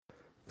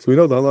So we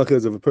know the halacha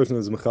is if a person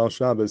is mechal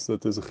Shabbos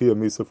that there's a chiyuv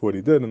misa for what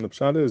he did, and the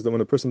pshat is that when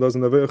a person does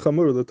an avera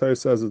chamur, the Torah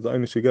says that the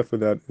einish you get for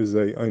that is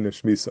a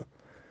einish misa.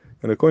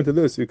 And according to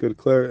this, you could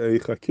declare a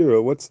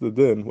chakira. What's the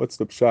din? What's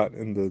the pshat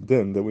in the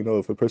din that we know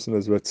if a person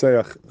is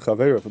retzeach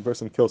chaver, if a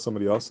person kills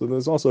somebody else, so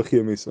there's also a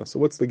chiyuv misa. So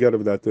what's the get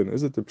of that din?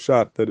 Is it the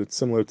pshat that it's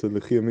similar to the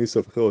chiyuv misa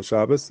of chil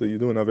Shabbos that you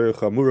do an avera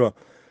chamura?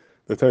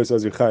 The Torah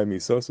says you're chayav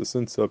misa. So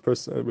since a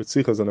person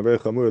retzicha is an avera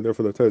chamura,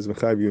 therefore the Torah is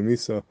mechayav you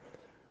misa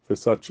for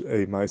such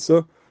a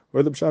misa.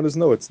 Where the pshat is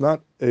no, it's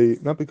not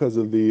because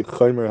of the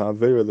chaymer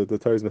havera that the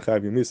Torah is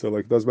mechayav yomisa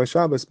like it does by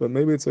Shabbos, but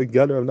maybe it's a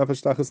gather of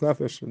nefesh tachas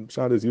nefesh. And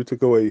pshat is you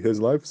took away his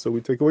life, so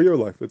we take away your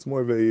life. It's more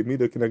of a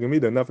midah keneged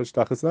midah, nefesh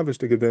tachas nefesh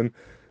to get in,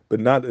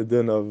 but not a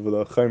din of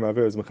the chaymer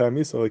havera is mechayav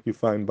yomisa like you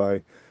find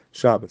by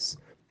Shabbos.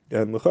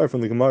 And l'chayr from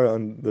the Gemara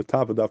on the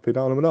top of Daf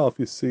Peidalim and Alf,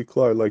 you see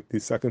clear like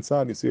the second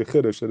side, you see a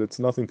chiddush that it's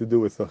nothing to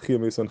do with the chiyuv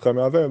yomisa and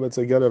chaymer havera, but it's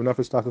a gather of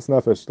nefesh tachas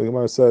nefesh. The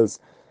Gemara says.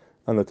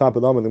 On the top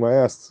of the Amud, the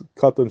Gemara asks,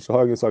 "Katan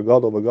שהרג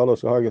הגדול, בגדר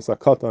שהרג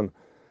הקטן."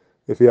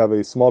 If you have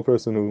a small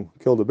person who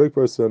killed a big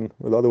person,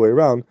 or the other way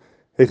around,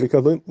 how do you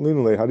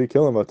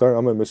kill him? Over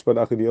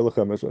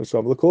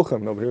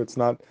here, it's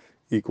not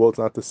equal; it's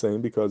not the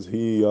same because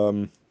he,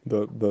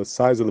 the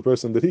size of the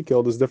person that he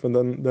killed is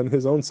different than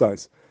his own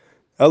size.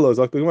 Ella,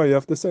 Zak the Gemara, you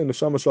have to say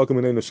neshama shalka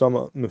minei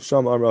neshama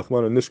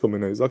arachman and nishkol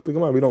minei. Zak the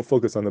Gemara, we don't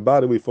focus on the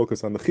body, we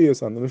focus on the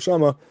chiyas, on the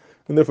neshama,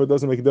 and therefore it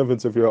doesn't make a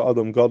difference if you're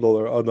Adam Gadol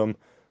or Adam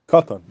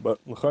Katan, but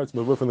l'chayr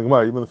we're from the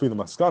Gemara, even if you the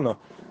maskana,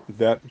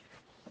 that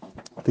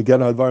to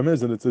get our advarim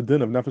is that it's a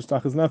din of nefesh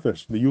tachas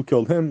nefesh. That you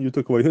killed him, you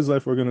took away his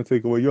life, we're going to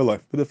take away your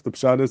life. But if the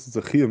pshat is it's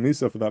a chiyuv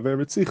misa for that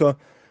very ritzicha,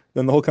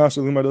 then the whole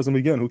kasha of the Gemara doesn't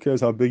begin. Who cares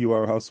how big you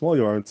are or how small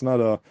you are? It's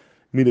not a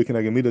midah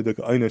keneged midah dik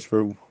einish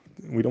for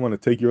we don't want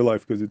to take your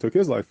life because you took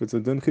his life. It's a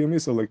din chiyuv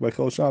misa like by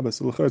chil Shabbos.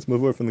 So l'chayr it's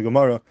from the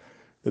Gemara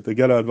that the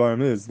get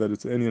advarim is that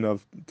it's an inyan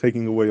of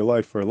taking away your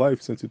life for a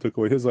life. Since you took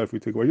away his life, we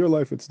take away your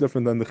life. It's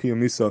different than the chiyuv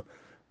misa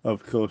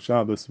of chil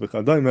Shabbos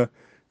v'chadayme,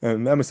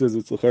 and the says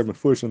it's l'chayr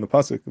mefurish in the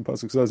pasuk. The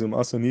pasuk says im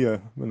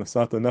asaniya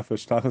v'nasata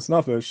nefesh tachas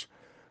nefesh.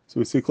 So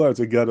we see clear it's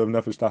a get of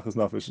nefesh tachas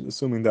nefesh,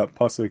 assuming that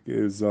pasuk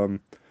is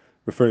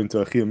referring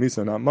to a chiyuv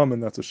misa, not mammon.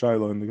 That's a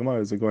shiloh in the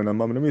Gemara. Is it going on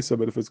mammon and misa?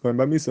 But if it's going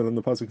by misa, then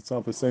the pasuk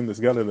itself is saying this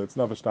get that it's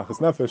nefesh tachas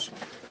nefesh.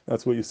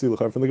 That's what you see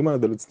l'chayr from the Gemara,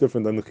 that it's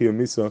different than the chiyuv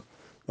misa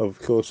of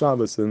chil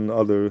Shabbos and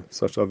other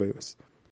such averos.